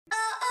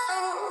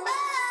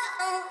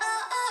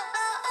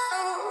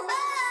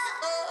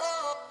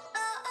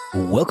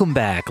Welcome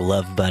back,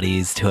 love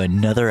buddies, to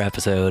another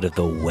episode of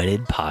the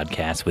Wedded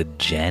Podcast with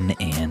Jen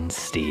and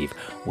Steve.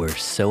 We're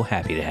so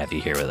happy to have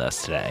you here with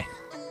us today.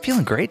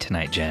 Feeling great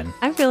tonight, Jen.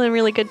 I'm feeling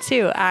really good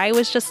too. I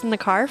was just in the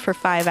car for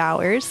 5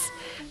 hours,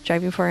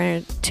 driving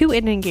to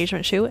an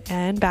engagement shoot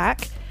and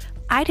back.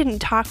 I didn't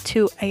talk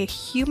to a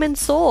human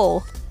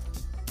soul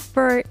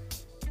for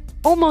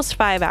almost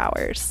 5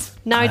 hours.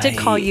 Now, I did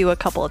call you a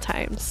couple of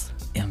times.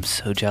 I'm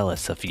so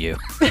jealous of you.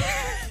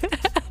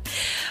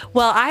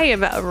 Well, I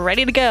am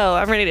ready to go.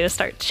 I'm ready to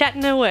start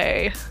chatting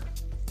away.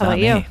 How about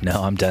you?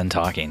 No, I'm done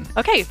talking.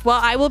 Okay, well,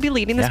 I will be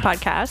leading this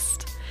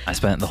podcast. I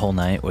spent the whole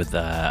night with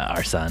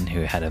our son,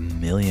 who had a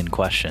million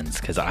questions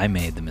because I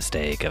made the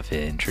mistake of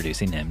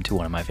introducing him to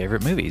one of my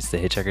favorite movies, The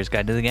Hitchhiker's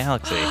Guide to the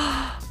Galaxy.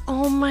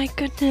 Oh my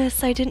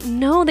goodness, I didn't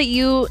know that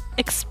you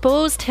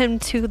exposed him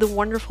to the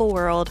wonderful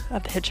world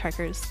of The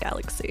Hitchhiker's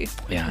Galaxy.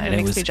 Yeah, and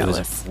it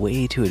was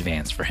way too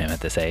advanced for him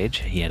at this age.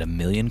 He had a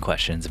million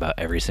questions about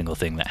every single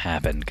thing that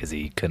happened because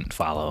he couldn't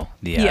follow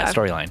the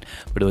storyline.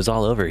 But it was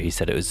all over. He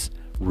said it was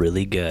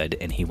really good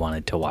and he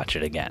wanted to watch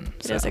it again.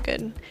 It is a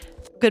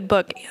good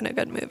book and a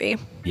good movie.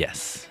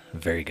 Yes,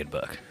 very good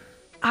book.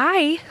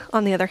 I,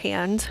 on the other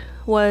hand,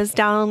 was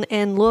down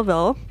in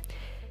Louisville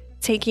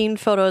taking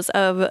photos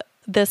of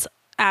this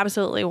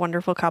absolutely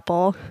wonderful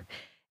couple,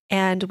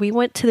 and we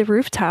went to the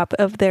rooftop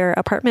of their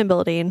apartment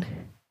building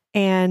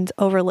and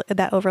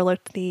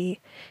overlooked the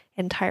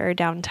entire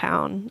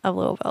downtown of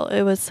Louisville.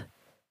 It was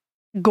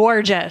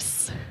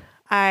gorgeous.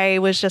 I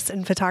was just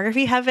in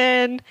photography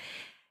heaven,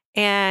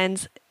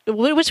 and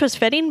which was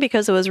fitting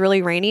because it was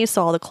really rainy,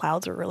 so all the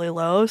clouds were really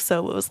low.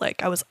 So it was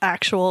like I was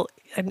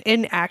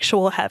in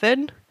actual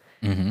heaven,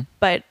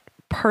 but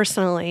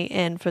personally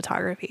in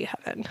photography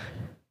heaven.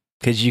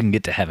 Because you can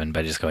get to heaven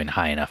by just going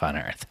high enough on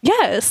earth.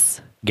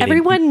 Yes.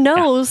 Everyone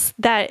knows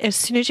that as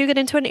soon as you get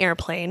into an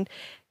airplane,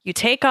 you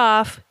take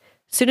off.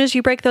 As soon as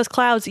you break those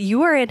clouds,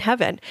 you are in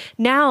heaven.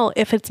 Now,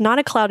 if it's not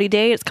a cloudy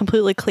day, it's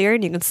completely clear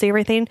and you can see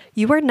everything,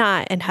 you are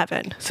not in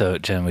heaven. So,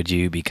 Jen, would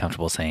you be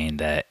comfortable saying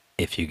that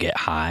if you get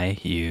high,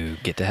 you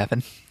get to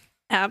heaven?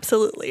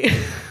 Absolutely.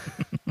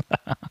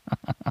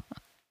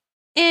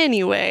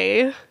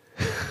 Anyway.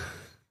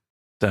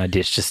 So I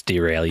just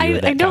derail you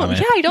with that comment.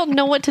 Yeah, I don't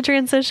know what to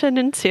transition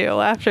into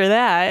after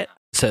that.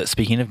 So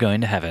speaking of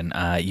going to heaven,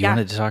 you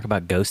wanted to talk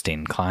about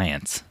ghosting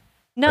clients.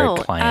 No,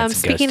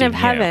 speaking of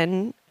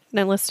heaven,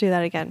 no, let's do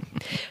that again.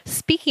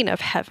 Speaking of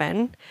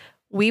heaven,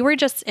 we were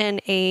just in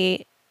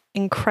a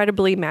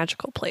incredibly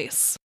magical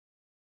place.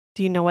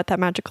 Do you know what that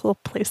magical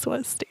place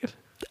was, Steve?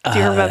 Do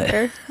you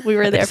remember? We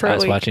were there for a week. I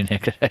was watching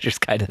Hitchhiker's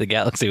Guide to the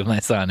Galaxy with my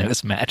son. It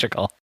was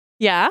magical.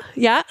 Yeah.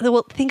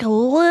 Well, think a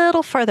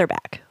little farther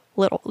back.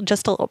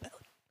 Just a little bit.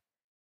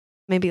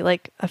 Maybe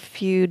like a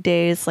few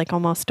days, like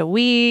almost a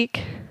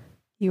week.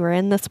 You were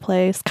in this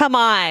place. Come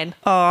on.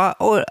 I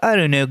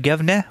don't know,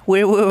 Governor.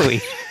 Where were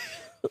we?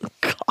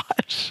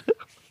 Gosh.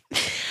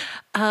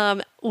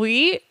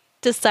 We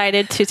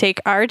decided to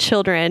take our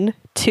children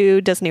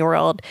to Disney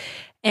World.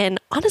 And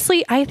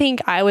honestly, I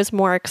think I was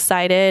more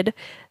excited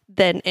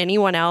than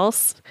anyone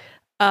else.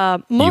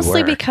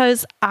 Mostly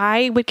because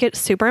I would get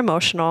super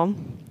emotional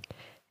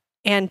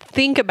and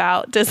think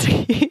about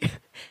Disney.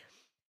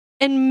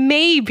 And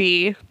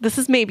maybe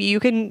you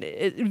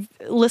can,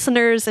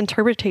 listeners'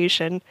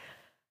 interpretation,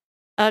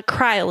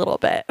 cry a little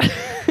bit.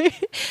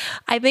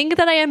 I think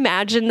that I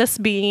imagine this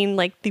being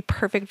like the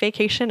perfect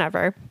vacation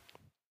ever.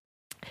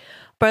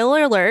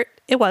 Spoiler alert,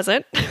 it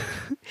wasn't.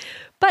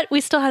 But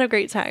we still had a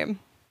great time.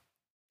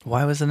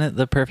 Why wasn't it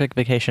the perfect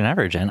vacation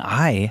ever, Jen?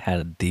 I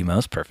had the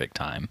most perfect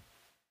time.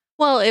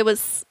 Well, it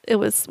was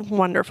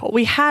wonderful.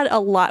 We had a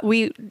lot.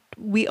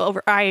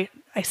 I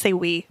say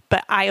we,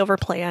 but I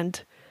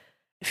overplanned.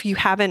 If you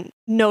haven't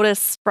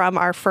noticed from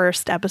our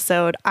first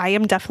episode, I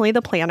am definitely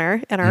the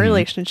planner in our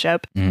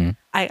relationship.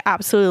 I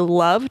absolutely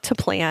love to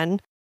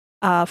plan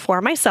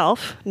for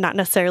myself, not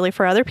necessarily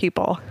for other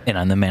people. And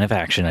I'm the man of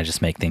action. I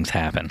just make things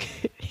happen.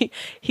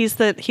 He's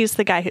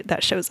the guy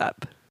that shows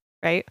up,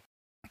 right?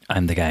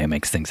 I'm the guy who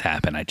makes things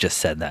happen. I just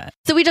said that.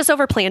 So we just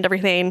overplanned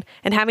everything,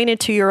 and having a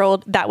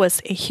 2-year-old, that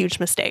was a huge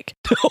mistake.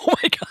 Oh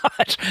my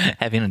gosh.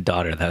 Having a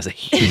daughter, that was a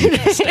huge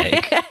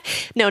mistake.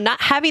 No,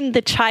 not having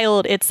the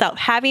child itself.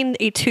 Having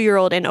a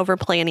 2-year-old and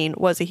overplanning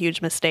was a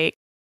huge mistake.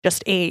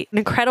 Just an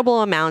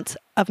incredible amount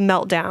of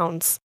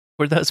meltdowns.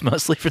 Were those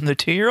mostly from the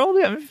 2-year-old?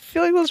 I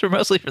feel like those were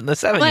mostly from the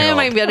 7-year-old. Well, it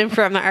might have been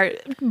from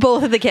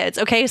both of the kids.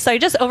 Okay, so I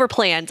just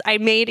overplanned. I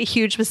made a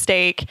huge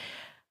mistake.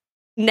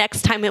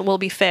 Next time it will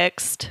be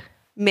fixed.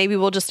 Maybe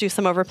we'll just do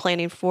some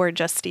overplanning for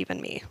just Steve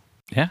and me.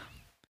 Yeah.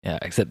 Yeah.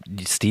 Except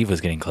Steve was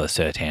getting close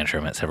to a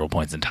tantrum at several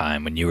points in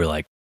time when you were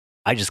like,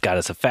 I just got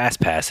us a fast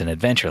pass in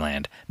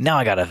Adventureland. Now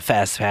I got a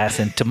fast pass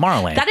in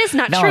Tomorrowland. That is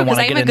not now true. I want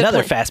to get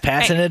another fast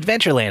pass in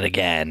Adventureland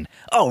again.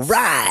 All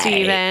right.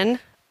 Steven,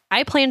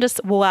 I planned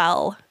this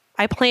well.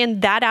 I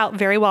planned that out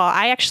very well.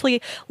 I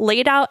actually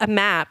laid out a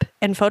map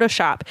in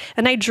Photoshop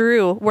and I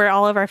drew where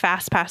all of our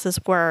fast passes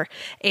were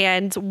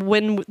and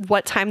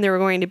what time they were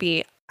going to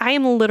be. I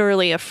am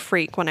literally a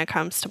freak when it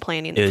comes to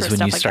planning. It was for when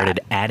stuff you like started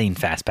that. adding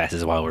fast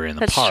passes while we were in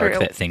the That's park true.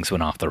 that things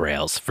went off the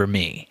rails for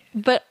me.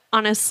 But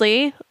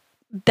honestly,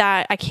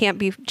 that I can't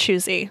be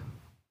choosy.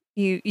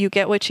 You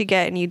get what you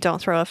get and you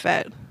don't throw a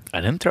fit. I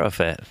didn't throw a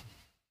fit.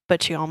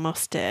 But you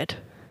almost did.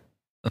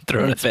 I'm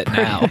throwing a fit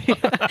now.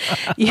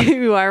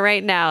 You are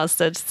right now,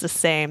 so it's the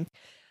same.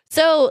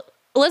 So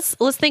let's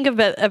think a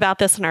bit about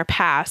this in our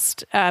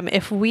past.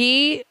 If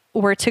we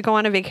were to go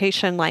on a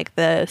vacation like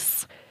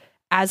this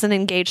as an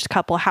engaged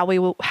couple, how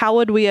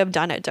would we have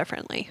done it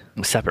differently?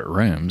 Separate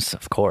rooms,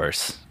 of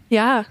course.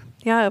 Yeah,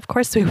 of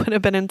course we would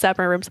have been in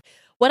separate rooms.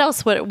 What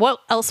else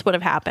would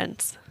have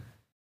happened?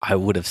 I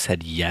would have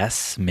said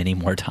yes many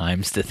more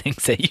times to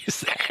things that you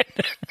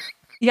said.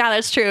 Yeah,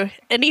 that's true.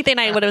 Anything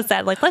I would have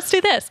said, like, let's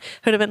do this,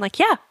 would have been like,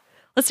 yeah,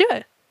 let's do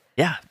it.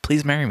 Yeah,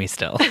 please marry me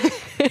still.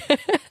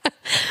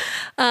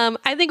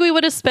 I think we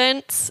would have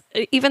spent,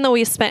 even though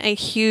we spent a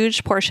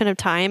huge portion of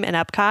time in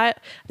Epcot, I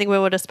think we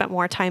would have spent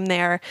more time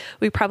there.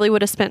 We probably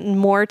would have spent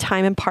more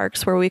time in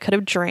parks where we could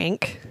have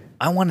drank.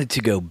 I wanted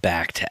to go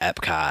back to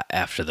Epcot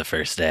after the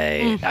first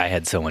day. I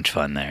had so much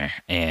fun there.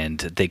 And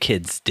the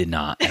kids did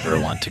not ever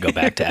want to go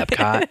back to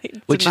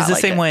Epcot, which is the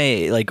same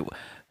way. Like,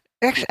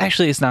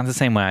 actually, it's not the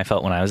same way I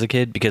felt when I was a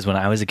kid, because when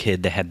I was a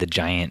kid, they had the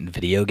giant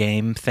video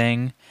game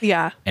thing.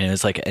 Yeah. And it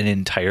was like an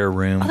entire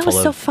room full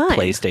of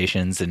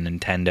PlayStations and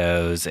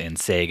Nintendos and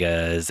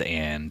Segas,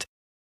 and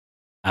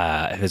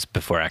it was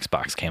before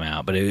Xbox came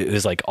out, but it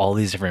was like all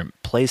these different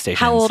PlayStations.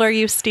 How old are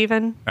you,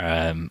 Steven?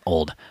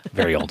 Old,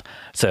 very old.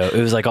 So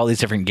it was like all these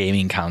different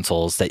gaming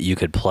consoles that you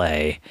could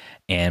play.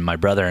 And my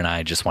brother and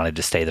I just wanted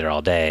to stay there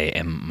all day.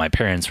 And my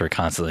parents were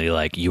constantly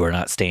like, you are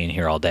not staying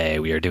here all day.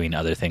 We are doing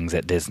other things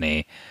at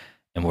Disney.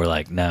 And we're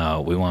like, no,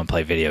 we want to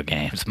play video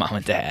games, Mom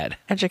and Dad.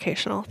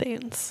 Educational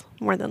things,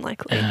 more than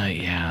likely.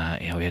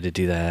 Yeah, we had to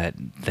do that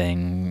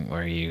thing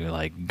where you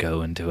like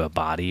go into a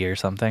body or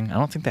something. I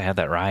don't think they have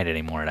that ride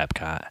anymore at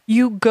Epcot.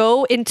 You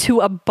go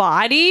into a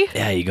body?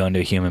 Yeah, you go into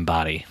a human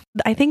body.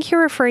 I think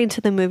you're referring to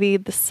the movie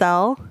The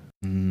Cell.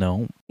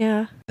 No.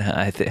 Yeah.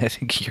 I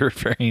think you're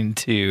referring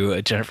to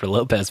a Jennifer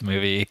Lopez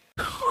movie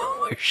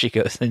where she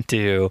goes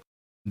into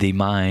the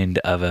mind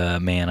of a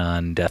man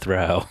on death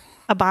row.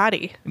 A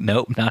body.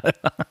 Nope, not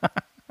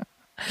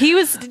He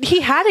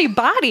had a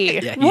body.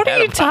 Yeah, what are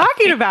you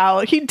talking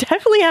about? He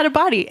definitely had a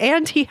body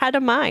and he had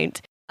a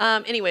mind.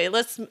 Anyway,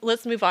 let's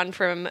move on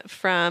from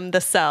The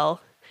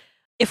Cell.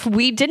 If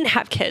we didn't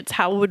have kids,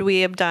 how would we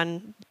have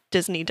done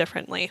Disney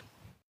differently?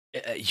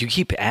 You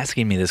keep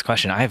asking me this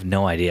question. I have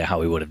no idea how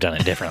we would have done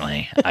it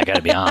differently. I got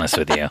to be honest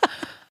with you.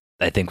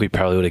 I think we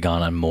probably would have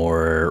gone on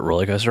more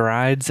roller coaster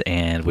rides,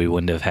 and we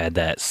wouldn't have had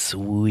that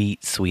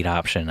sweet, sweet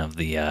option of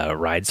the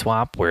ride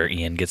swap where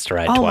Ian gets to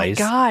ride twice. Oh my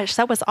gosh,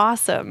 that was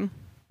awesome.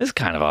 It's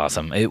kind of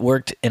awesome. It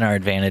worked in our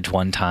advantage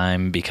one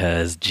time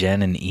because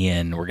Jen and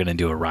Ian were going to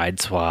do a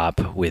ride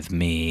swap with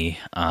me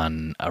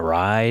on a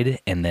ride,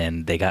 and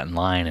then they got in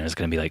line, and it was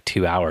going to be like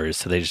 2 hours,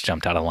 so they just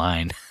jumped out of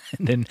line.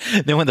 And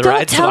then when the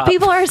ride swap... Don't tell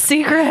people our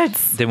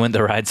secrets. Then when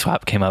the ride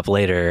swap came up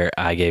later,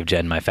 I gave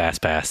Jen my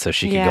fast pass so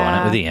she could go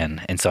on it with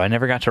Ian. And so I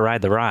never got to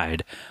ride the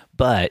ride,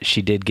 but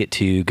she did get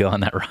to go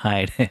on that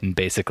ride and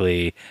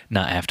basically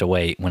not have to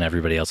wait when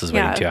everybody else was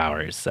waiting 2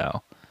 hours.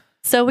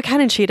 So we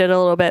kind of cheated a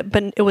little bit,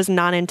 but it was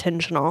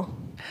non-intentional.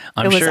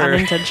 It was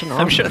unintentional.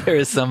 I'm sure there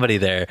was somebody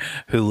there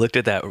who looked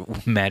at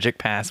that magic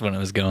pass when it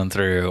was going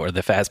through, or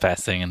the fast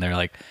pass thing, and they're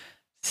like,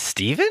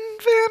 Steven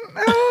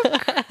Van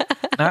Elk?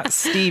 Not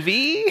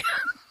Stevie?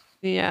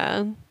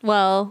 Yeah.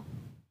 Well,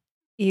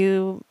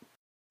 you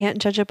can't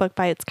judge a book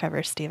by its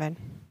cover, Steven.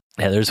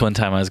 Yeah, there's one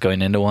time I was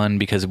going into one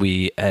because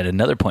we, at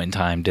another point in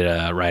time, did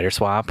a rider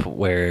swap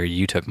where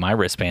you took my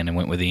wristband and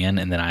went with Ian,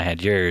 and then I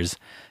had yours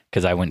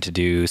because I went to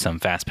do some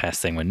fast pass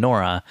thing with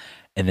Nora,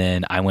 and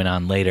then I went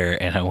on later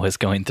and I was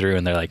going through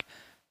and they're like,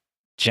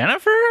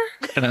 Jennifer?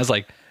 And I was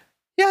like,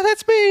 yeah,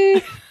 that's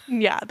me.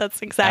 Yeah,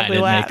 that's exactly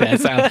what happened. I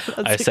didn't make that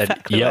sound. I said,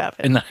 exactly yep,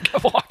 and then I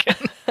kept walking.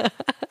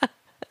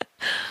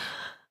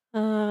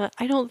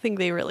 I don't think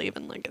they really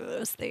even look at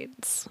those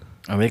things.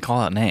 Oh, they call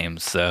out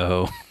names,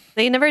 so...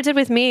 They never did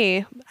with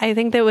me. I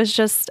think that was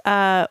just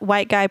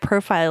white guy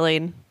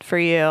profiling for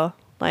you.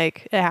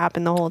 Like, it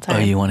happened the whole time. Oh,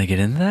 you want to get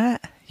into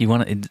that? You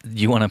want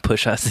to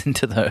push us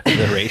into the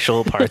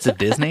racial parts of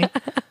Disney?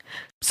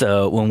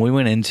 So when we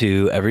went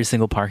into every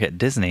single park at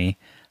Disney,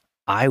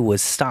 I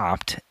was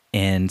stopped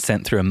and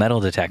sent through a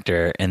metal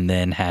detector and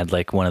then had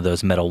like one of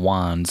those metal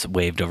wands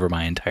waved over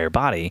my entire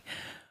body.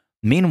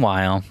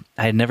 Meanwhile,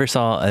 I never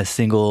saw a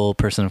single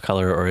person of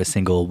color or a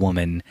single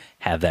woman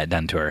have that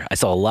done to her. I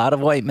saw a lot of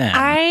white men.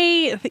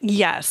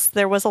 Yes,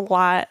 there was a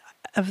lot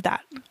of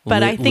that.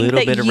 But I think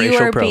that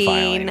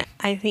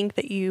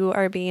you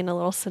are being a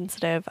little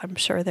sensitive. I'm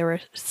sure there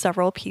were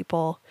several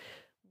people,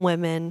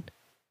 women,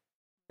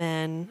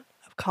 men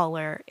of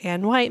color,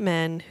 and white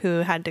men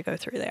who had to go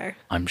through there.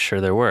 I'm sure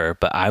there were,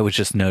 but I was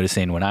just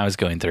noticing when I was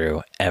going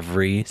through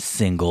every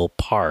single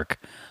park,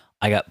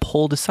 I got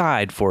pulled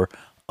aside for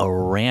a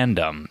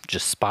random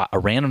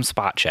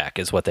spot check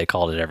is what they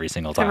called it every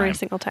single time. Every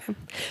single time.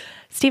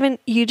 Steven,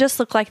 you just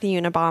look like the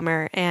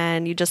Unabomber,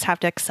 and you just have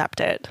to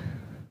accept it.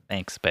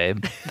 Thanks,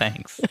 babe.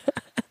 Thanks.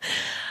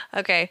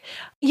 Okay.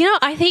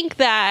 I think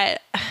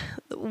that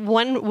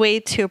one way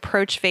to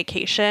approach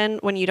vacation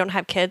when you don't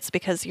have kids,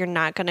 because you're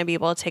not going to be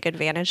able to take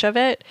advantage of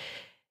it,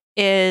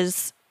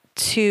 is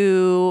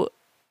to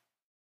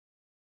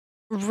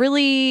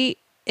really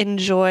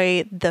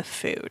enjoy the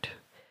food.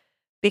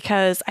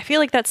 Because I feel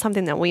like that's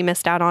something that we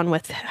missed out on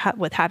with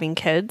having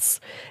kids,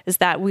 is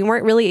that we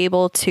weren't really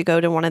able to go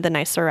to one of the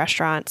nicer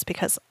restaurants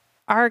because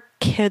our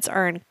kids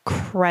are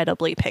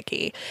incredibly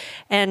picky.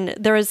 And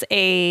there was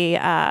a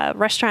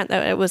restaurant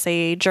that it was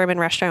a German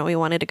restaurant we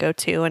wanted to go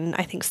to, and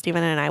I think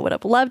Steven and I would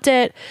have loved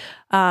it,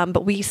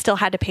 but we still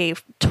had to pay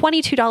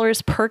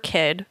 $22 per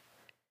kid.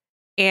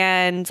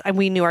 And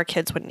we knew our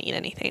kids wouldn't eat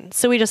anything.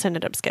 So we just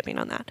ended up skipping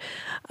on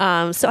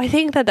that. So I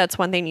think that that's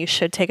one thing you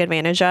should take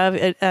advantage of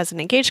as an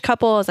engaged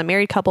couple, as a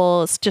married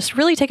couple, is just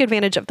really take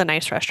advantage of the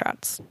nice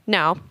restaurants.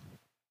 Now,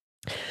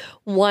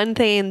 one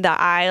thing that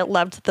I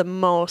loved the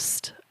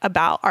most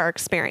about our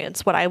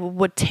experience, what I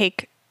would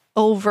take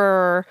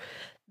over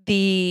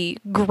the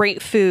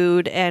great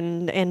food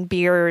and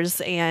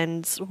beers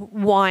and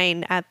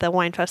wine at the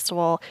wine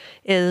festival,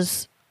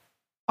 is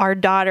our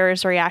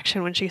daughter's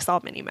reaction when she saw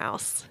Minnie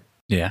Mouse.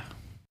 Yeah.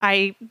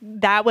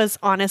 That was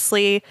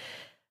honestly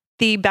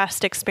the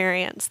best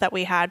experience that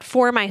we had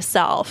for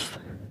myself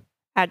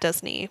at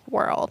Disney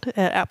World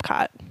at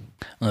Epcot.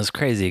 Well, it's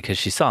crazy because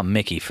she saw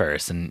Mickey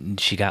first and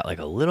she got like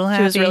a little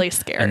happy. She was really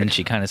scared. And then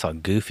she kind of saw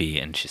Goofy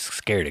and she's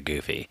scared of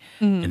Goofy.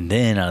 Mm. And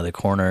then out of the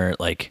corner,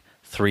 like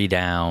 3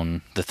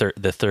 down,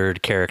 the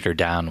third character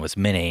down was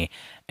Minnie.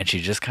 And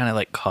she just kind of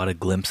like caught a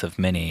glimpse of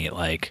Minnie,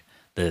 like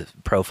the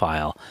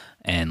profile,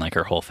 and like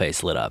her whole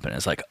face lit up. And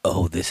it's like,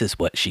 oh, this is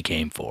what she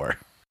came for.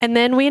 And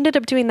then we ended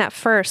up doing that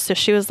first. So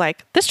she was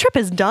like, this trip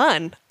is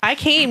done. I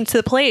came to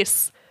the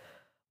place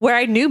where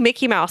I knew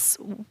Mickey Mouse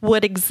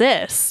would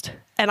exist.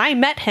 And I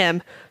met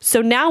him.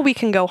 So now we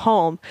can go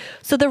home.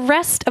 So the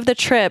rest of the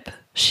trip,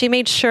 she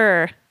made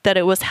sure that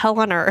it was hell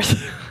on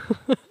earth.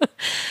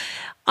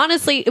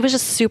 Honestly, it was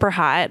just super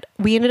hot.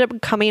 We ended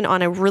up coming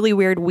on a really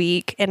weird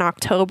week in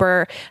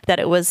October that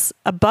it was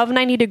above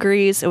 90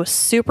 degrees. It was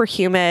super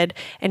humid,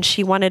 and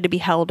she wanted to be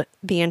held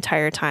the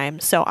entire time.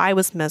 So I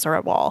was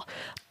miserable.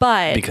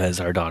 But because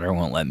our daughter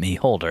won't let me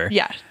hold her.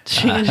 Yeah.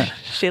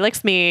 She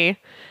likes me.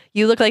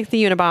 You look like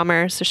the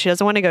Unabomber, so she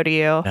doesn't want to go to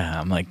you.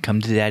 I'm like,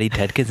 come to Daddy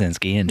Ted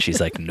Kaczynski. And she's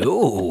like,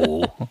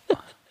 no.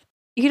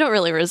 You don't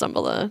really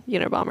resemble the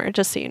Unabomber,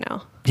 just so you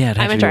know. Yeah, I'd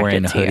have to be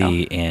wearing a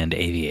hoodie and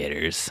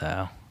aviators,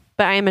 so...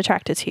 But I am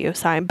attracted to you,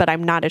 but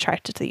I'm not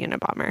attracted to the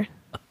Unabomber.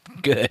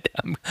 Good.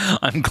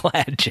 I'm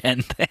glad,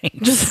 Jen. Thanks.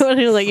 Just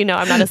wanted to let you know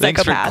I'm not a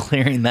psychopath. Thanks for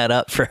clearing that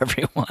up for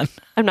everyone.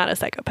 I'm not a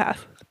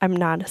psychopath. I'm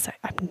not a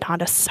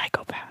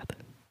psychopath.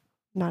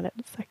 Not a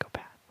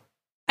psychopath.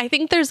 I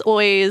think there's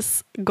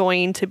always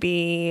going to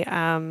be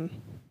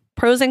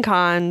pros and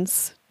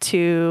cons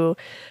to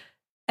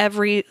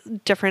every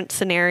different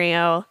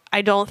scenario.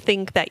 I don't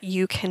think that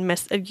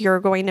you're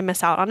going to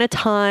miss out on a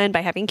ton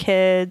by having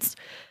kids.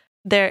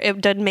 It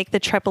did make the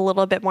trip a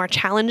little bit more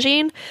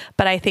challenging,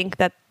 but I think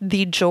that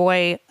the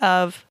joy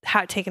of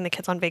taking the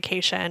kids on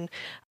vacation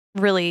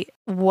really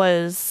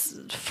was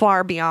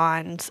far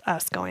beyond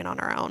us going on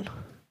our own.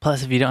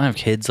 Plus, if you don't have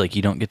kids, like,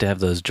 you don't get to have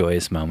those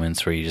joyous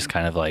moments where you just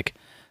kind of like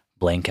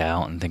blank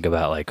out and think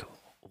about like,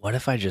 what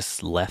if I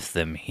just left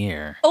them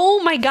here?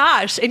 Oh my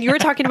gosh. And you were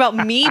talking about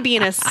me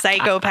being a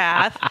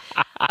psychopath.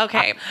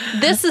 Okay.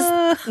 This is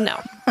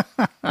no.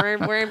 I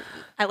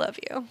love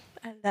you.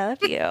 I love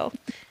you.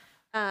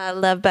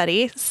 Love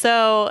buddy.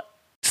 So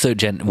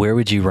Jen, where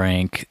would you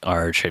rank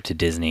our trip to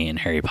Disney and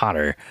Harry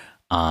Potter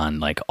on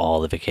like all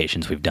the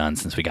vacations we've done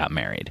since we got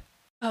married?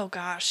 Oh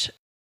gosh.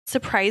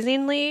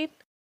 Surprisingly,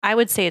 I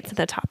would say it's in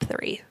the top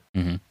 3.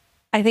 Mm-hmm.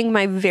 I think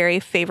my very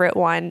favorite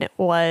one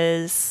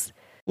was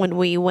when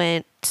we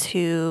went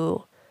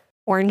to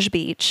Orange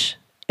Beach.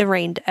 It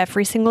rained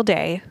every single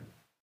day.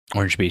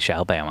 Orange Beach,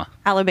 Alabama.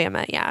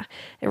 Alabama, yeah.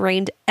 It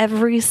rained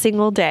every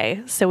single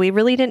day. So we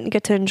really didn't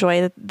get to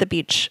enjoy the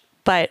beach,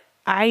 but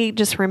I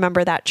just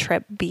remember that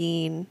trip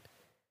being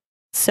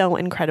so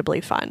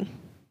incredibly fun.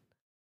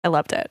 I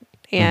loved it.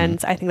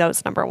 And I think that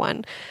was number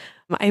 1.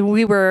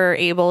 We were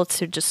able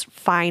to just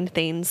find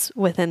things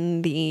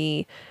within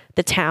the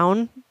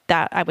town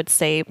that I would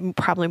say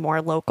probably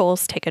more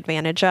locals take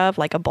advantage of,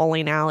 like a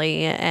bowling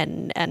alley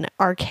and an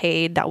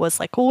arcade that was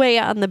like way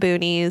out in the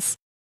boonies.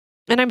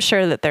 And I'm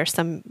sure that there's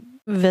some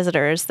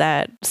visitors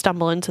that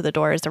stumble into the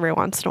doors every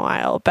once in a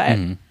while, but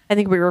I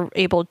think we were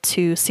able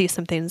to see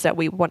some things that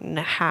we wouldn't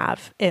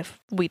have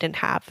if we didn't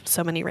have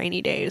so many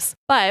rainy days.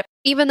 But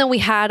even though we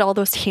had all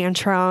those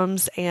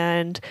tantrums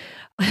and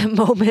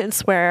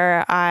moments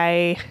where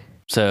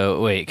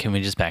So wait, can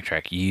we just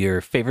backtrack?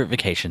 Your favorite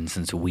vacation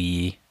since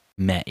we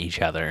met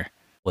each other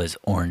was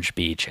Orange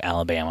Beach,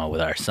 Alabama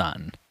with our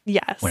son.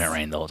 Yes. When it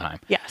rained the whole time.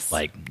 Yes.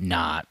 Like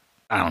not,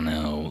 I don't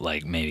know,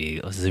 like maybe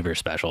a super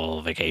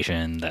special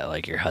vacation that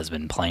like your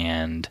husband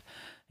planned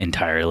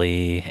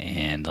entirely,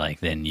 and like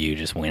then you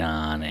just went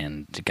on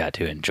and got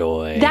to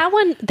enjoy that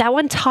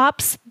one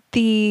tops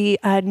the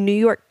New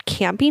York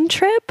camping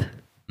trip,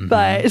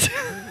 but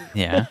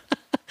yeah.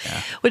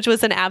 which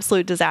was an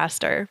absolute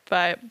disaster.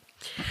 But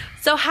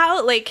so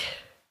how, like,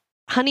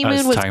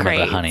 honeymoon was talking great.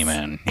 About the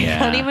honeymoon. Yeah.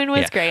 Honeymoon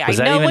was great. Was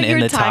I that know even what in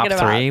you're the talking top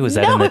about. three? Was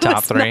that No, in the it top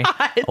was three?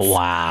 not.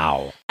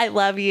 Wow. I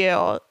love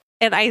you.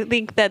 And I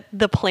think that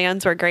the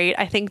plans were great.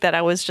 I think that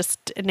I was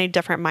just in a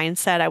different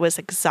mindset. I was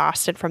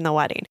exhausted from the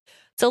wedding.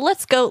 So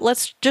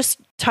let's just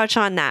touch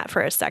on that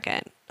for a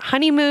second.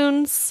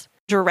 Honeymoons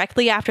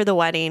directly after the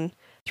wedding,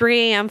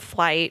 3 a.m.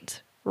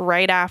 flight,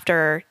 right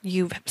after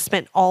you've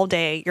spent all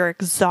day, you're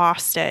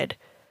exhausted.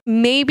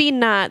 Maybe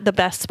not the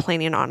best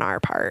planning on our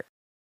part.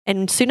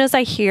 And as soon as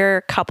I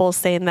hear couples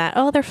saying that,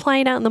 oh, they're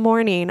flying out in the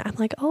morning, I'm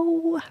like,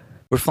 oh,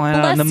 we're flying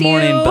out in the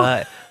morning,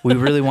 but we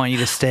really want you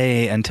to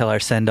stay until our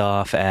send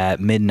off at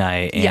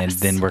midnight. And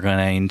then we're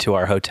going to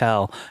our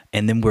hotel.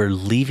 And then we're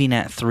leaving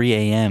at 3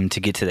 a.m. to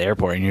get to the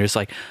airport. And you're just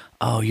like,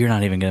 oh, you're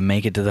not even going to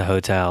make it to the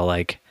hotel.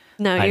 Like,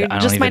 no, you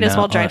just might as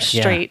well drive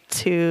straight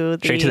to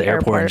the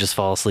airport and just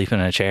fall asleep in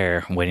a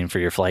chair waiting for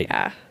your flight.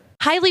 Yeah.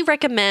 Highly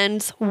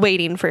recommend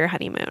waiting for your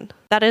honeymoon.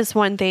 That is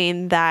one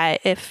thing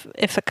that if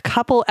a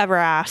couple ever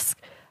asks,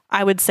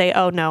 I would say,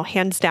 oh no,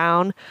 hands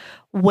down,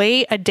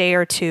 wait a day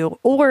or two,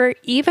 or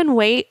even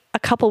wait a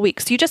couple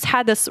weeks. You just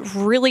had this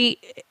really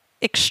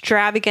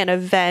extravagant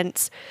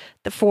event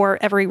for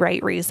every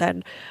right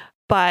reason,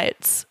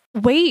 but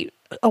wait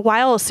a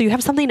while so you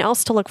have something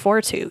else to look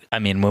forward to. I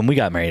mean, when we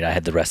got married, I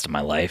had the rest of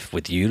my life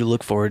with you to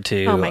look forward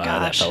to. Oh my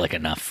gosh. That felt like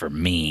enough for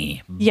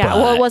me. Yeah,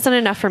 well, it wasn't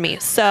enough for me.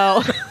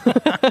 So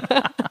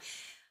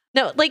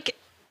no, like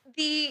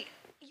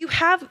you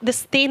have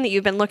this thing that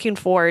you've been looking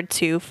forward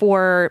to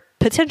for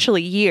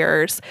potentially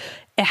years.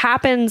 It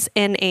happens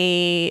in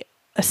a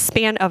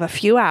span of a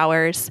few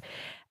hours,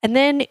 and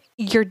then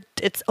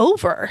it's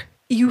over.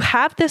 You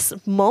have this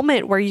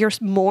moment where you're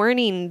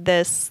mourning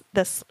this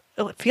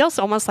it feels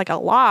almost like a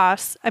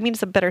loss. I mean,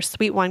 it's a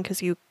bittersweet one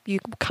because you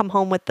come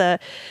home with the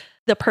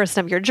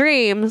person of your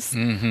dreams.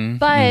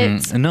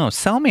 But no,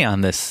 sell me on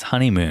this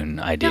honeymoon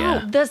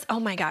idea. No, oh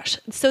my gosh.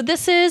 So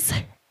this is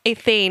a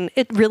thing.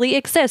 It really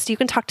exists. You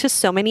can talk to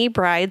so many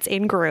brides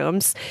and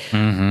grooms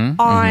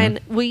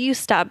will you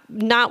stop?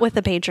 Not with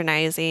the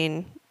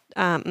patronizing.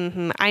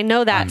 I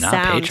know that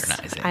sound.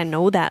 I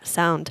know that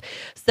sound.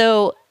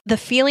 So the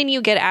feeling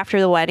you get after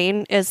the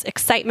wedding is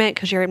excitement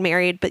because you're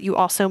married, but you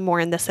also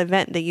mourn this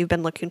event that you've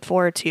been looking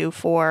forward to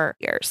for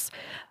years.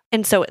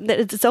 And so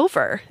it's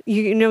over.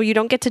 You know, you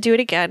don't get to do it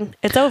again.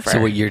 It's over.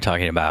 So what you're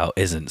talking about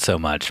isn't so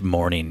much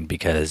mourning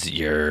because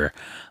your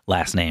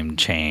last name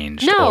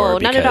changed. No,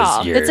 not at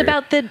all. It's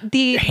about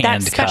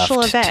that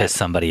special event to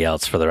somebody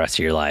else for the rest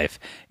of your life.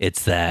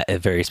 It's that a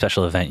very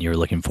special event you were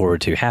looking forward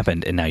to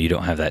happened, and now you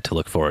don't have that to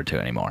look forward to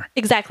anymore.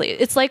 Exactly.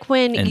 It's like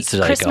when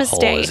Christmas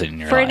Day,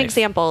 for an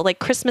example, like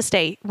Christmas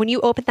Day, when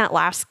you open that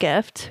last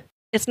gift,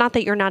 it's not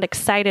that you're not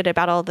excited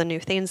about all the new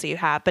things that you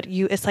have, but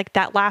it's like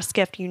that last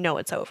gift, you know,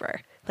 it's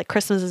over. Like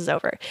Christmas is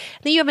over.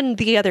 And then you have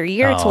the other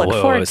year to look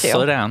forward to.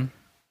 Slow down.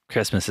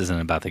 Christmas isn't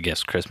about the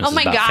gifts. Christmas is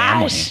about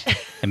family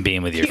and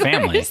being with your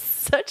family.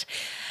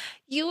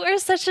 You are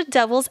such a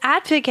devil's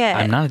advocate.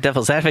 I'm not a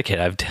devil's advocate.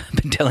 I've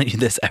been telling you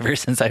this ever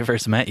since I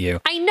first met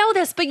you. I know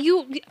this, but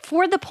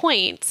for the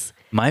point.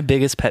 My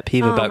biggest pet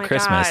peeve about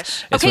Christmas.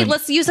 Is okay,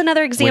 let's use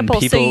another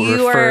example.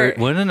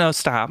 No,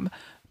 stop.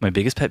 My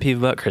biggest pet peeve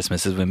about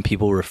Christmas is when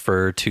people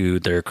refer to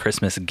their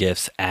Christmas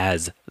gifts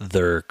as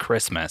their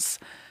Christmas.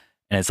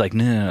 And it's like,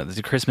 no,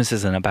 Christmas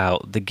isn't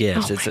about the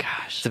gifts.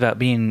 It's about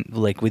being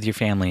like with your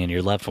family and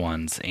your loved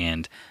ones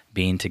and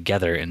being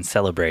together and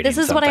celebrating. This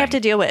is what I have to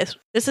deal with.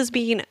 This is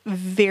being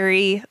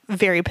very,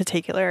 very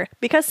particular.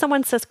 Because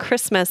someone says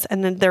Christmas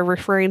and then they're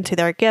referring to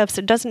their gifts,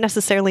 it doesn't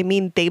necessarily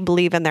mean they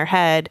believe in their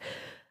head,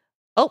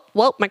 oh,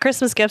 well, my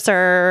Christmas gifts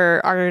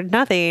are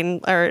nothing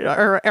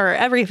or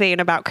everything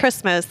about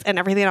Christmas and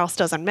everything else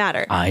doesn't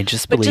matter. I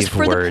just believe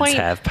words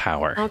have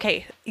power.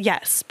 Okay.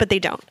 Yes, but they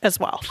don't as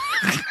well.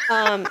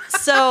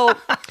 So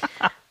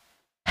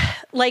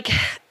like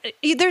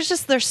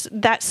there's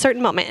that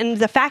certain moment, and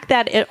the fact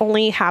that it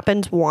only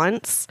happened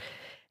once,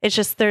 it's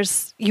just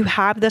you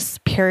have this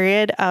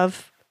period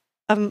of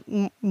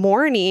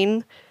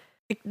mourning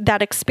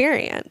that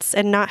experience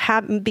and not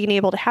being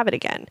able to have it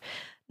again.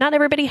 Not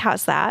everybody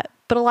has that,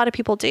 but a lot of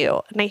people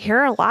do. And I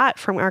hear a lot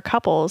from our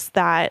couples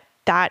that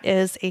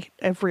is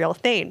a real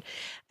thing.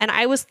 And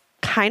I was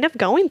kind of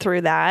going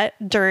through that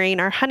during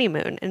our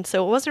honeymoon. And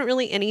so it wasn't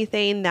really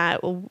anything that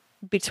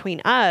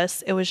between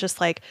us, it was just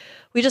like,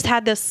 we just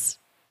had this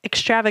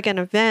extravagant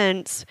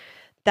event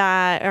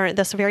or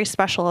this very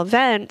special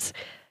event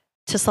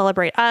to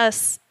celebrate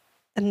us.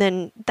 And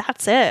then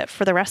that's it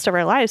for the rest of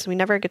our lives. We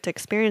never get to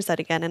experience that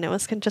again. And it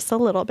was just a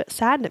little bit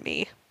sad to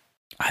me.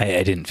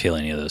 I didn't feel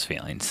any of those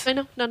feelings. I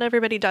know not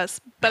everybody does,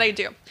 but I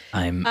do.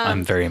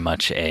 I'm very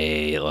much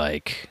a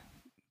like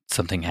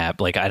something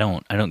happened. Like I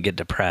don't get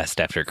depressed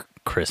after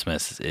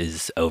Christmas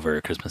is over,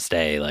 Christmas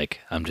Day.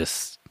 Like I'm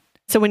just.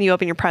 So when you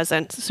open your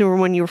presents, so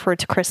when you refer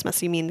to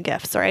Christmas, you mean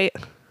gifts, right?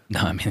 No,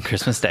 I mean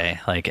Christmas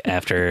Day, like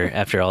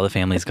after all the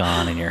family's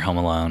gone and you're home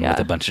alone with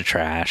a bunch of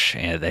trash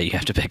that you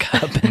have to pick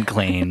up and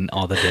clean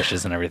all the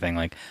dishes and everything.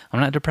 Like, I'm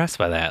not depressed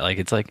by that. Like,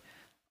 it's like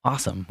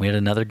awesome. We had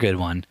another good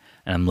one,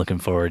 and I'm looking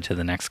forward to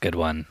the next good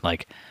one.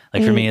 Like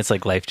for me, it's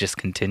like life just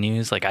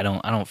continues. Like I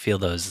don't feel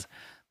those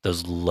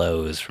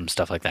lows from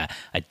stuff like that.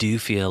 I do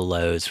feel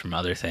lows from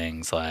other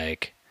things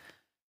like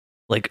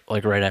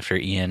right after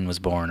Ian was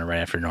born or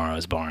right after Nora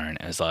was born.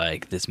 It was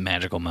like this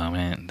magical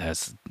moment.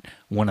 That's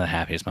one of the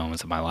happiest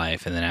moments of my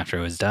life. And then after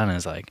it was done, it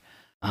was like,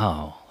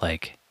 oh,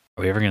 like,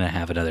 are we ever going to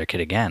have another kid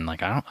again?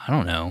 Like, I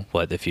don't know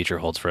what the future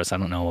holds for us. I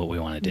don't know what we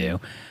want to do.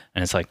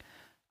 And it's like,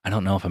 I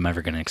don't know if I'm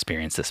ever going to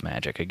experience this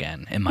magic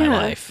again in my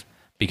life,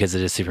 because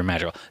it is super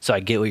magical. So I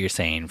get what you're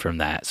saying from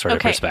that sort of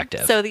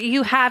perspective. So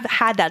you have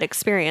had that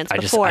experience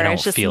before. I don't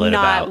it's just feel it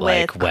not about with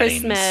like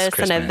weddings,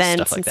 Christmas and events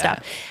stuff like and stuff.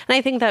 that. And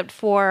I think that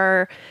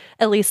for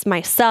at least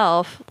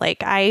myself,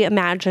 like I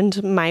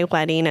imagined my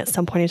wedding at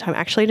some point in time.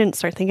 Actually, I didn't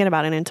start thinking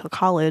about it until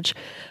college.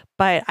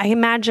 But I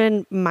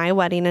imagined my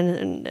wedding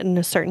in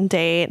a certain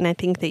day. And I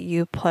think that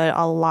you put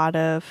a lot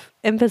of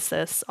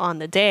emphasis on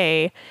the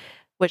day,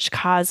 which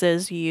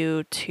causes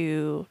you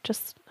to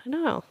just, I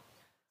don't know.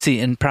 See,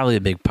 and probably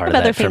a big part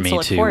of that for me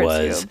too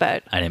was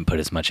but I didn't put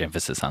as much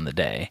emphasis on the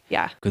day.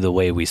 Yeah. The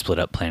way we split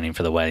up planning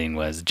for the wedding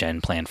was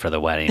Jen planned for the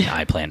wedding,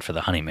 I planned for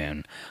the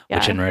honeymoon,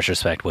 which in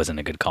retrospect wasn't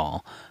a good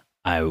call.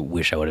 I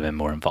wish I would have been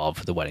more involved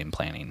with the wedding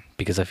planning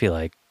because I feel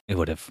like it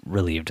would have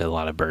relieved a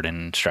lot of burden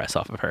and stress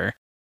off of her.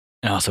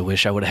 I also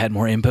wish I would have had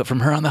more input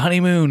from her on the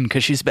honeymoon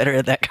because she's better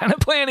at that kind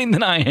of planning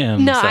than I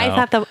am. No, so.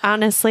 I thought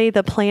honestly,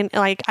 the plan,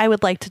 like I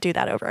would like to do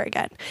that over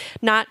again,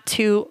 not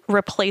to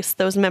replace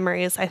those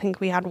memories. I think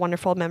we had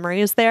wonderful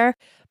memories there,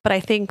 but I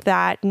think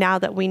that now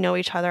that we know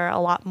each other a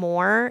lot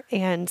more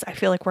and I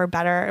feel like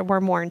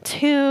we're more in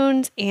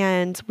tune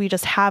and we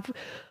just have,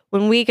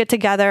 when we get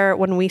together,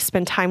 when we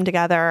spend time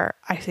together,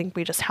 I think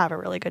we just have a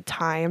really good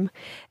time.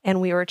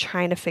 And we were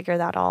trying to figure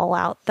that all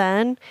out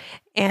then.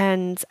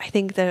 And I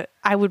think that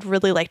I would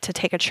really like to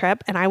take a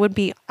trip and I would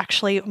be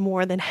actually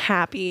more than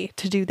happy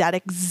to do that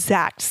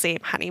exact same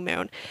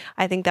honeymoon.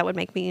 I think that would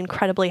make me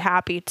incredibly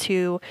happy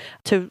to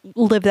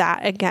live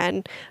that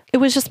again. It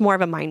was just more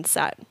of a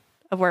mindset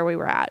of where we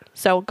were at.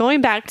 So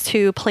going back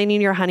to planning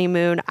your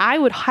honeymoon, I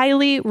would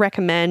highly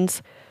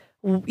recommend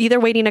either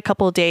waiting a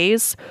couple of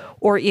days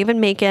or even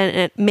making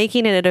it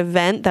an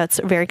event that's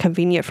very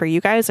convenient for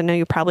you guys. I know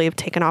you probably have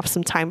taken off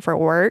some time for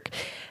work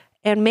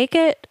and make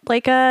it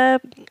like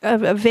a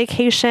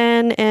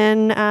vacation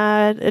in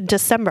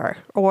December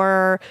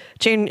or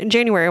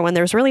January when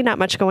there's really not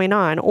much going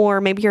on, or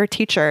maybe you're a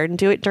teacher and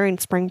do it during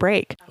spring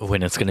break.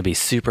 When it's going to be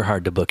super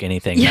hard to book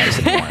anything nice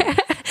and warm.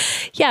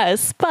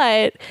 Yes,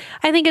 but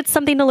I think it's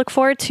something to look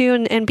forward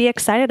to and be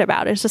excited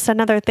about. It's just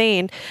another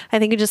thing. I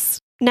think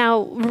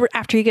now,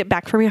 after you get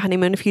back from your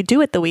honeymoon, if you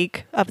do it the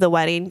week of the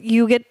wedding,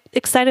 you get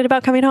excited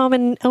about coming home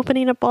and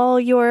opening up all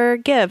your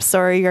gifts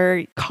or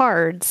your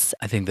cards.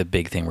 I think the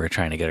big thing we're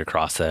trying to get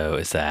across, though,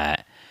 is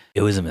that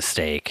it was a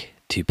mistake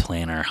to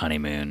plan our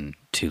honeymoon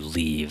to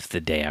leave the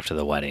day after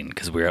the wedding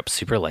because we were up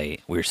super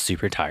late. We were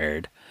super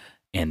tired.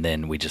 And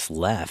then we just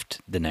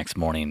left the next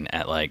morning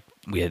at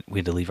we had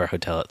to leave our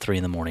hotel at 3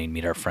 a.m,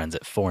 meet our friends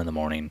at 4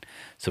 a.m,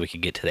 so we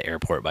could get to the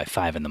airport by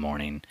 5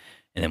 a.m.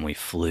 And then we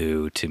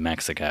flew to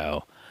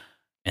Mexico.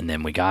 And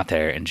then we got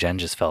there and Jen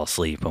just fell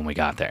asleep when we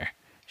got there.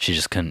 She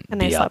just couldn't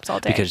be up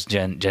all day. Because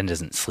Jen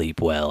doesn't sleep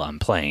well on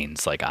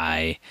planes. Like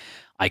I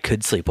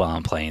could sleep well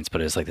on planes, but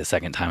it was like the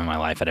second time in my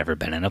life I'd ever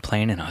been in a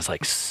plane. And I was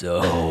like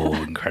so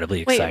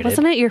incredibly excited. Wait,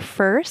 wasn't it your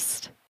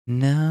first?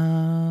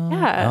 No.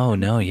 Yeah. Oh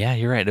no. Yeah,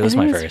 you're right. It was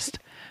my first.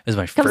 It was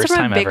my first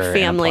time ever. Comes from a big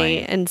family,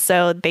 and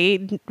so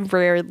they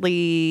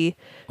rarely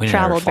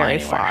traveled very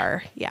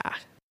far. Yeah.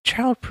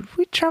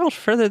 We traveled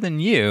further than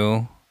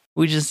you.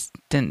 We just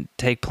didn't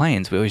take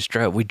planes. We always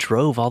drove. We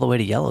drove all the way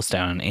to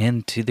Yellowstone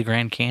and to the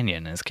Grand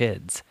Canyon as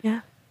kids.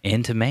 Yeah.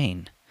 And to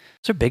Maine.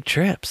 Those are big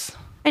trips.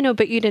 I know,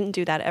 but you didn't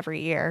do that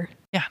every year.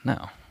 Yeah,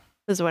 no.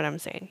 Is what I'm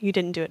saying. You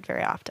didn't do it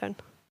very often.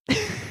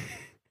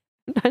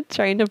 I'm not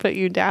trying to put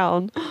you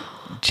down.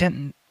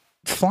 Jen,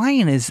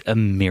 flying is a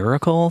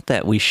miracle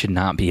that we should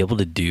not be able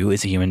to do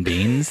as human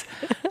beings.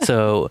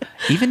 So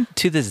even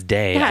to this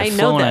day, I've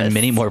flown on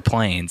many more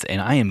planes and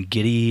I am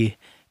giddy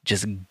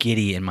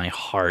in my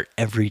heart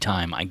every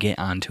time I get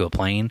onto a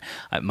plane.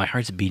 My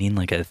heart's beating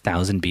like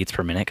 1,000 beats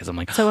per minute because I'm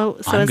like, I'm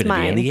going to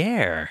be in the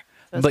air.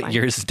 But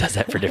yours does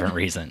that for different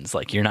reasons.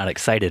 Like you're not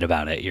excited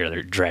about it.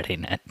 You're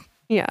dreading it.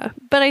 Yeah.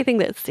 But I think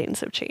that things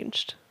have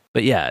changed.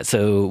 But yeah,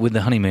 so with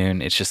the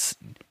honeymoon, it's just,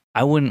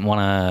 I wouldn't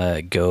want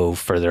to go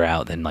further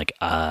out than like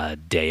a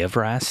day of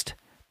rest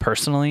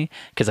personally,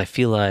 because I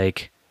feel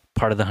like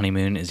part of the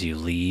honeymoon is you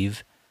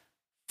leave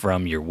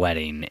from your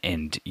wedding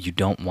and you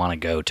don't want to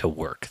go to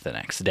work the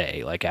next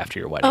day, like after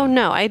your wedding. Oh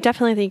no, I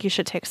definitely think you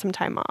should take some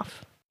time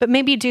off. But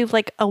maybe do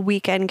like a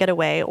weekend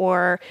getaway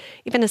or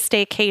even a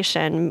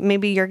staycation.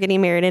 Maybe you're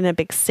getting married in a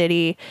big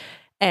city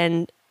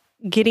and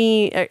you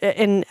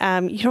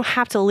don't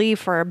have to leave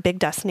for a big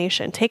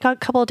destination. Take a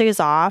couple of days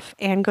off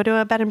and go to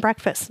a bed and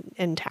breakfast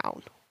in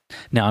town.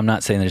 Now, I'm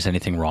not saying there's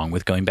anything wrong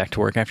with going back to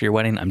work after your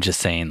wedding. I'm just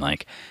saying,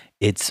 like,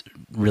 it's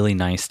really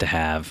nice to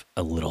have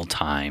a little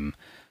time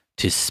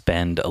to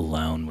spend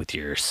alone with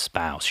your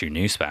spouse, your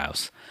new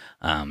spouse,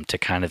 to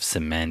kind of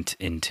cement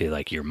into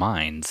like your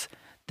minds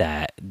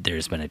that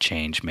there's been a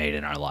change made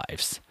in our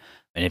lives.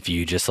 And if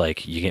you just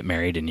like, you get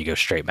married and you go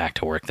straight back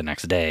to work the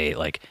next day,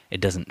 like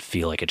it doesn't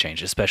feel like a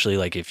change, especially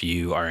like if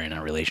you are in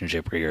a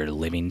relationship where you're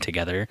living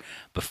together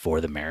before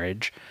the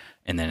marriage.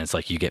 And then it's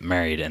like you get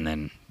married and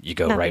then you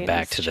go right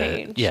back to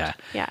changed. Yeah.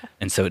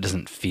 And so it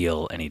doesn't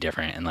feel any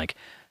different. And like,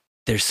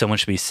 there's so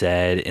much to be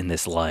said in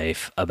this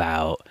life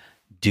about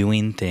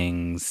doing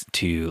things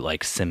to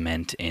like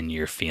cement in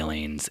your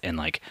feelings and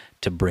like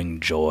to bring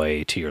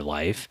joy to your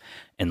life.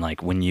 And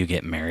like when you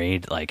get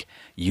married, like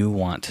you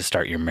want to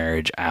start your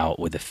marriage out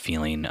with a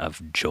feeling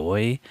of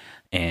joy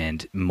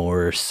and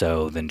more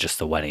so than just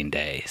the wedding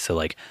day. So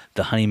like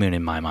the honeymoon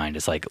in my mind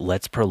is like,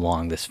 let's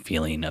prolong this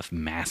feeling of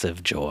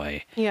massive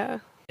joy. Yeah.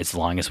 As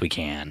long as we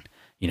can.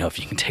 You know, if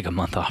you can take a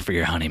month off for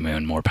your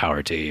honeymoon, more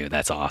power to you.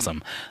 That's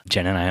awesome.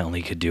 Jen and I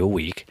only could do a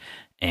week,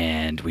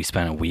 and we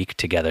spent a week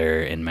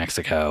together in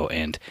Mexico,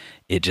 and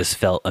it just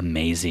felt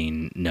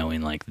amazing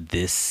knowing like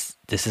this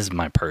is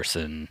my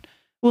person.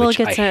 Which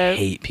I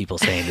hate people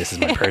saying this is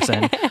my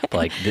person, but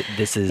like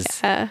this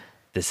is.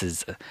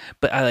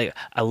 But I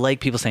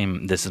like people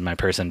saying this is my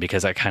person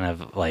because I kind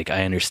of like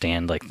I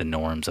understand like the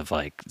norms of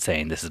like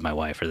saying this is my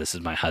wife or this is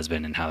my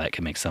husband and how that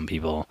can make some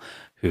people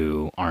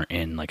who aren't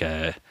in like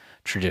a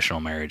traditional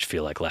marriage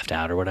feel like left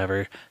out or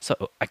whatever.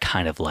 So I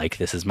kind of like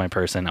this is my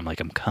person.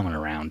 I'm coming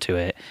around to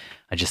it.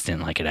 I just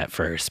didn't like it at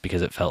first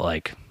because it felt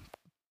like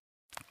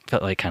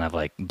kind of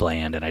like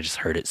bland and I just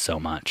heard it so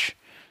much.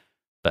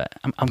 But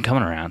I'm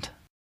coming around.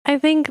 I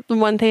think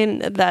one thing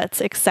that's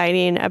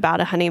exciting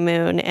about a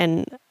honeymoon,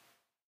 and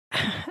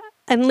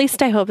at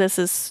least I hope this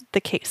is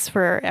the case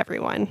for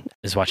everyone,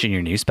 is watching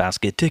your new spouse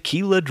get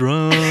tequila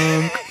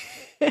drunk.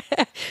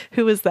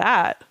 Who was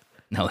that?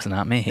 No, it's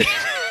not me.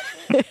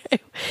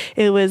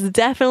 It was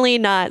definitely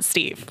not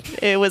Steve.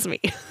 It was me.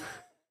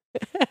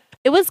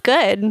 It was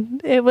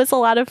good. It was a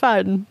lot of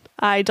fun.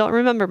 I don't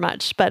remember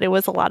much, but it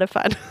was a lot of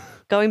fun.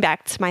 Going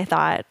back to my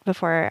thought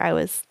before I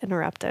was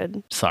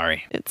interrupted.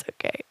 Sorry. It's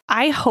okay.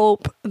 I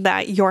hope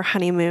that your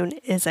honeymoon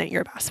isn't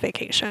your best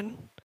vacation.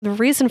 The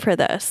reason for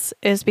this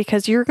is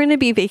because you're going to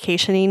be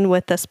vacationing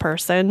with this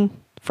person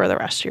for the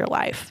rest of your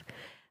life.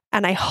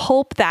 And I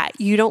hope that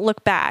you don't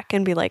look back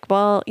and be like,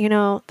 well, you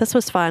know, this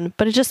was fun,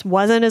 but it just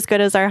wasn't as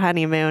good as our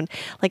honeymoon.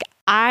 Like,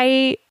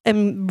 I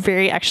am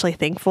very actually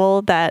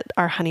thankful that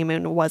our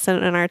honeymoon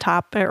wasn't in our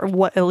top, or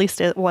what, at least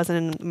it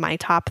wasn't in my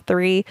top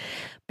 3,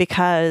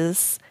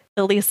 because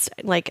at least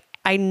like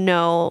I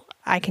know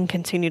I can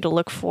continue to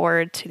look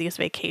forward to these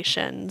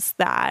vacations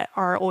that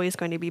are always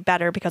going to be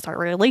better because our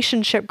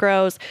relationship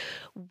grows.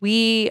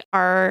 I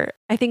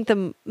think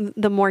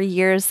the more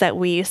years that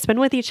we spend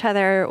with each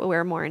other,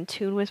 we're more in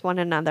tune with one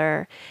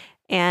another.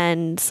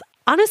 And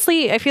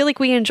honestly, I feel like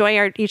we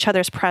enjoy each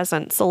other's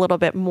presence a little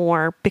bit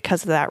more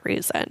because of that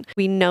reason.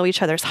 We know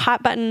each other's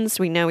hot buttons.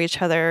 We know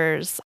each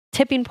other's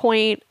tipping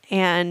point,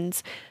 and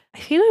I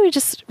feel like we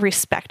just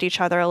respect each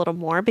other a little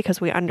more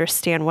because we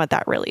understand what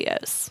that really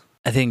is.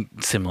 I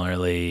think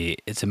similarly,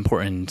 it's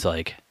important,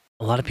 like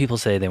a lot of people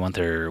say they want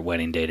their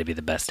wedding day to be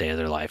the best day of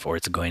their life, or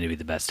it's going to be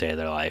the best day of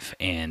their life.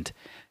 And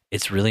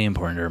it's really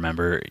important to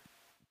remember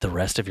the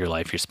rest of your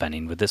life you're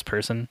spending with this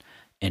person.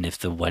 And if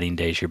the wedding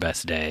day is your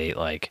best day,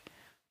 like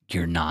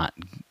your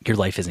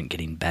life isn't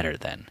getting better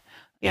then.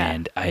 Yeah.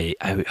 And I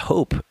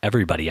hope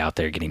everybody out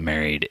there getting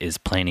married is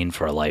planning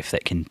for a life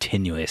that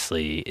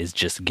continuously is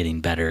just getting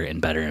better and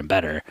better and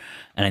better.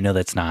 And I know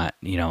that's not,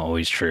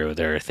 always true.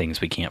 There are things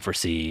we can't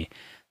foresee,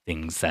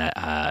 things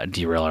that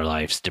derail our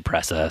lives,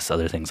 depress us,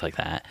 other things like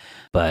that.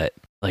 But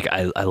like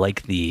I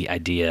like the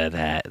idea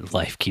that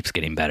life keeps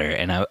getting better.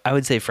 And I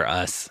would say for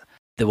us,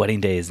 the wedding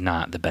day is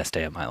not the best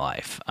day of my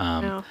life.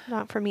 No,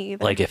 not for me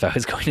either. Like if I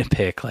was going to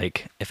pick,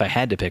 if I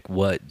had to pick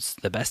what's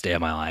the best day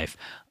of my life,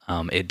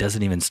 it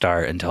doesn't even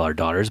start until our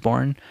daughter's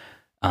born.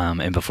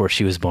 And before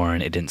she was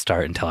born, it didn't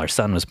start until our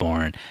son was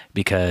born,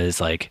 because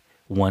like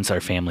once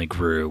our family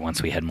grew,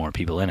 once we had more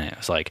people in it, it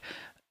was like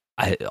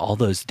all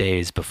those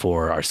days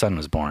before our son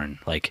was born,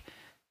 like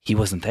he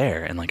wasn't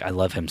there. And like, I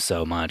love him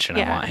so much and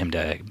I want him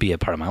to be a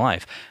part of my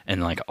life.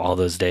 And like all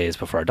those days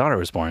before our daughter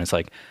was born, it's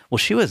like, well,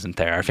 she wasn't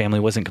there. Our family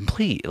wasn't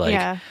complete.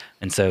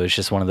 And so it's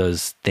just one of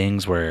those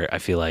things where I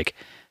feel like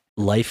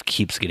life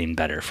keeps getting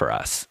better for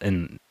us,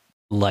 and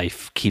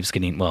life keeps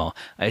getting, well,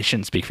 I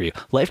shouldn't speak for you.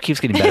 Life keeps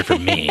getting better for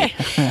me.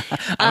 I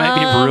might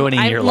be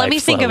ruining your life. Let me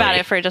slowly. think about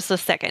it for just a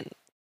second.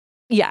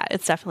 Yeah,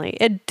 it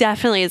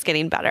definitely is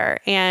getting better.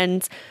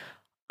 And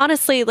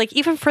honestly, like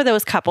even for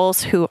those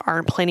couples who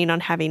aren't planning on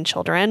having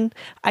children,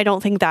 I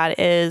don't think that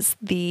is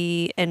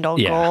the end all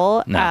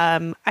goal.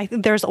 No. I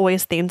think there's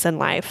always things in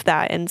life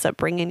that ends up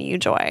bringing you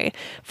joy.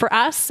 For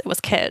us, it was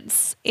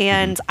kids.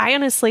 And I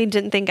honestly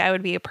didn't think I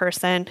would be a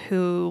person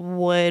who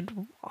would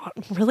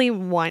really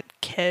want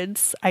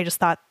kids. I just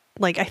thought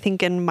like, I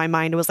think in my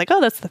mind it was like,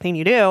 oh, that's the thing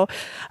you do.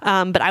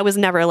 But I was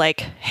never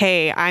like,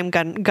 hey, I'm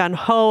gun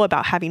ho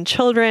about having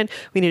children.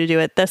 We need to do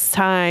it this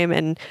time.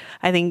 And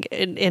I think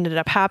it ended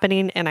up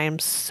happening. And I am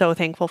so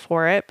thankful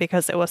for it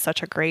because it was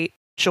such a great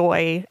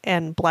joy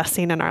and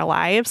blessing in our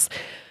lives.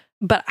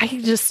 But I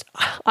just,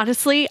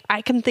 honestly,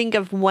 I can think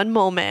of one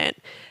moment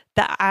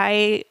that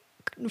I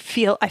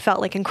felt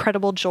like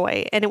incredible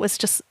joy, and it was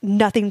just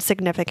nothing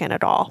significant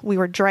at all. We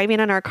were driving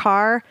in our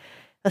car.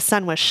 The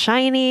sun was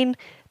shining.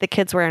 The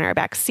kids were in our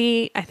back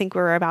seat. I think we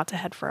were about to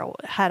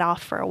head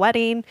off for a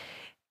wedding.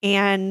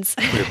 And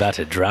we're about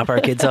to drop our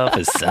kids off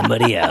as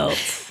somebody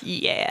else.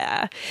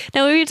 Yeah.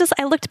 No,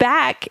 I looked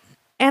back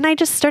and I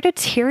just started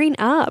tearing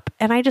up.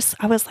 And I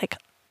was like,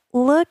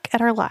 look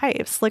at our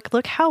lives. Like,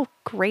 look how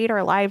great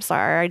our lives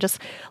are. I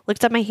just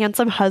looked at my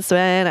handsome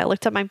husband. I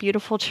looked at my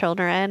beautiful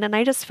children, and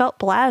I just felt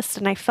blessed.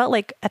 And I felt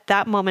like at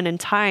that moment in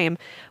time,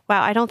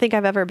 wow, I don't think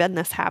I've ever been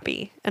this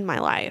happy in my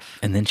life.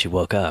 And then she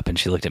woke up and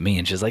she looked at me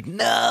and she's like,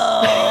 no,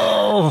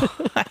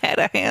 I had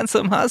a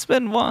handsome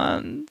husband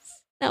once.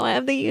 Now I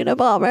have the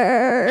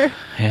Unabomber.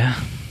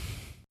 Yeah.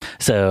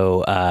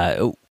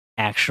 So,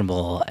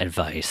 actionable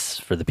advice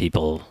for the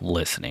people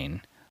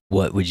listening.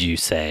 What would you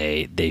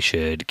say they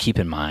should keep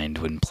in mind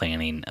when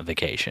planning a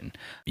vacation?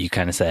 You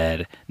kind of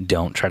said,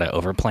 don't try to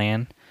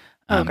overplan.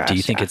 Do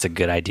you think it's a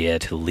good idea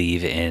to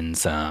leave in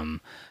some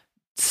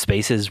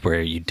spaces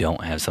where you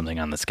don't have something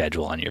on the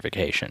schedule on your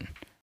vacation?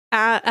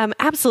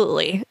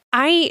 Absolutely.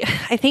 I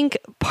think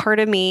part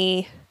of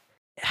me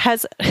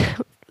has,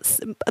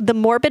 the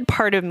morbid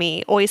part of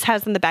me always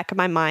has in the back of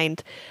my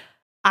mind,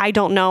 I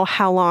don't know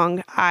how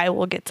long I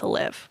will get to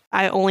live.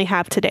 I only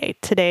have today.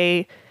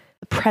 Today,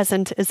 the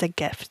present is a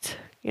gift,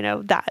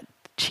 that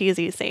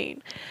cheesy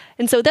saying.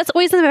 And so that's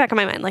always in the back of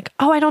my mind, like,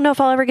 oh, I don't know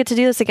if I'll ever get to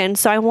do this again.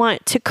 So I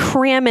want to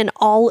cram in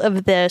all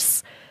of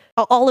these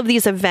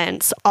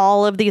events,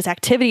 all of these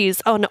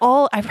activities,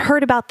 I've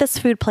heard about this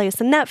food place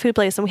and that food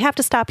place, and we have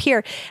to stop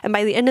here. And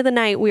by the end of the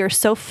night, we are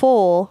so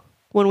full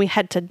when we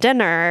head to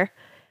dinner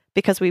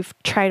because we've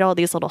tried all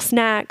these little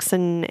snacks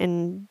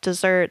and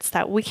desserts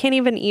that we can't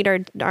even eat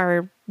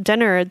our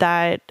dinner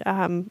that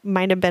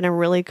might have been a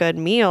really good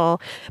meal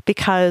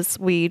because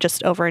we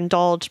just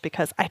overindulged,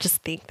 because I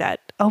just think that,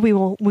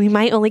 we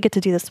might only get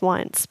to do this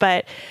once.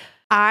 But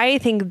I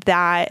think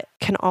that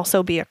can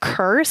also be a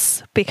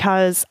curse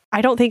because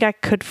I don't think I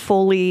could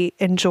fully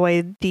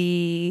enjoy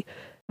the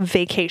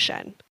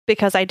vacation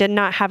because I did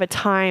not have a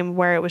time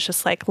where it was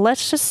just like,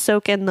 let's just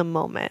soak in the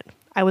moment.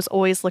 I was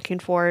always looking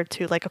forward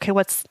to like, okay,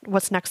 what's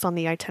next on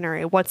the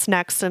itinerary? What's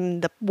next?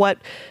 And what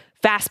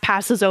fast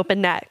passes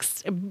open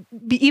next?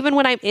 Even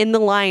when I'm in the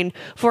line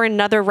for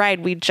another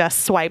ride, we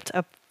just swiped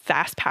a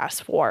fast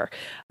pass for.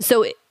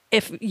 So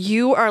if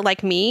you are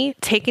like me,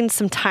 taking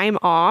some time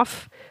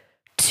off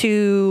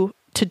to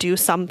do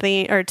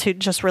something or to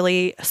just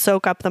really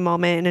soak up the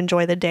moment and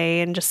enjoy the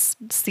day and just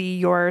see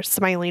your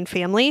smiling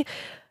family,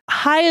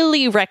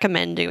 highly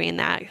recommend doing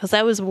that, because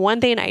that was one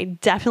thing I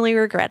definitely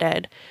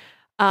regretted.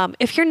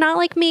 If you're not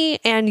like me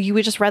and you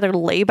would just rather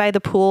lay by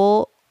the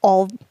pool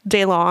all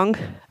day long,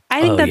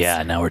 I think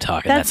now we're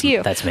talking. That's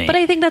you. That's me. But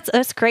I think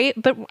that's great.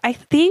 But I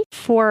think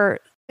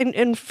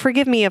and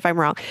forgive me if I'm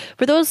wrong,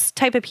 for those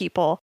type of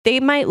people, they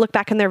might look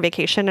back on their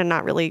vacation and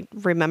not really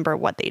remember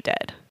what they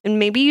did. And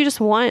maybe you just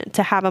want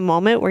to have a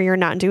moment where you're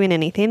not doing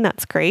anything.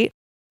 That's great.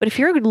 But if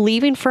you're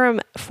leaving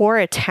for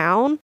a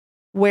town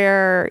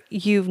where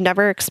you've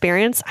never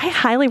experienced, I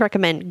highly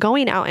recommend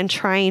going out and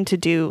trying to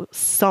do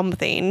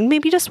something,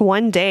 maybe just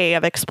one day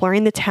of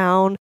exploring the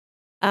town,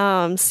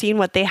 seeing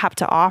what they have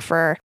to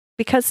offer.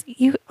 Because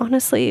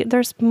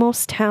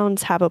most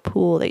towns have a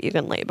pool that you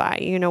can lay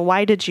by.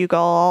 Why did you go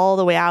all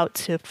the way out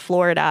to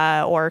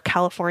Florida or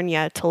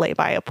California to lay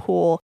by a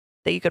pool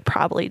that you could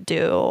probably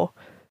do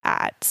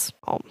at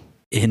home?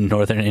 In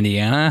northern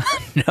Indiana?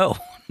 No,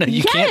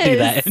 you can't do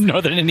that in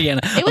northern Indiana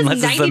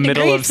unless it's the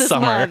middle of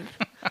summer.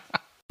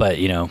 But,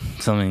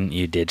 something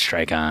you did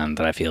strike on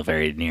that I feel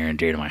very near and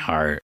dear to my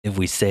heart. If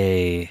we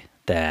say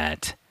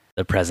that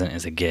the present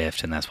is a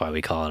gift and that's why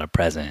we call it a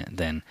present,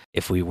 then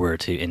if we were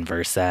to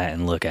inverse that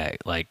and look at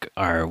like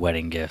our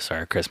wedding gifts or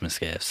our Christmas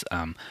gifts,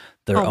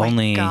 they're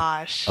only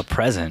a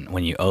present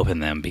when you open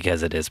them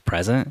because it is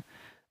present.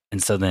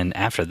 And so then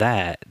after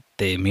that,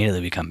 they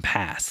immediately become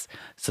past.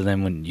 So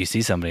then when you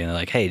see somebody and they're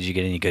like, hey, did you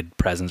get any good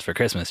presents for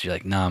Christmas? You're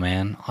like, nah,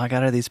 man, all I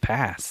got are these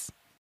past.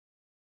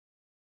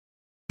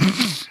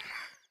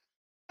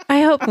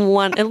 I hope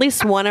at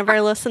least one of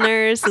our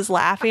listeners is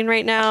laughing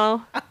right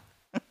now.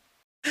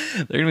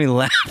 They're going to be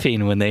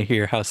laughing when they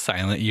hear how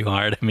silent you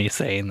are to me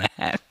saying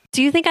that.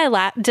 Do you think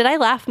did I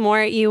laugh more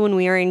at you when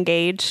we were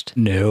engaged?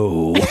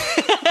 No.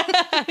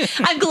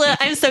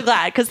 I'm so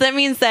glad, because that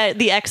means that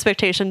the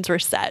expectations were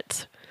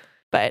set.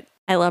 But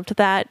I loved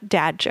that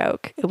dad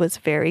joke. It was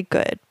very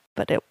good,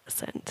 but it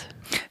wasn't.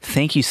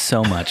 Thank you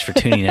so much for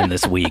tuning in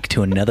this week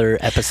to another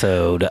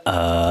episode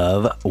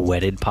of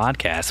Wedded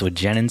Podcast with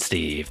Jen and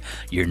Steve,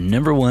 your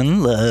number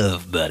one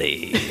love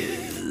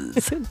buddies.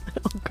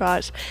 Oh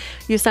gosh,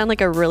 you sound like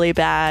a really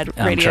bad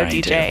radio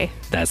DJ.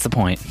 That's the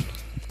point.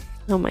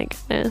 Oh my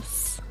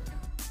goodness.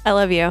 I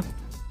love you.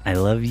 I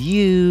love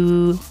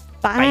you.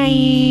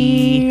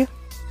 Bye. Bye.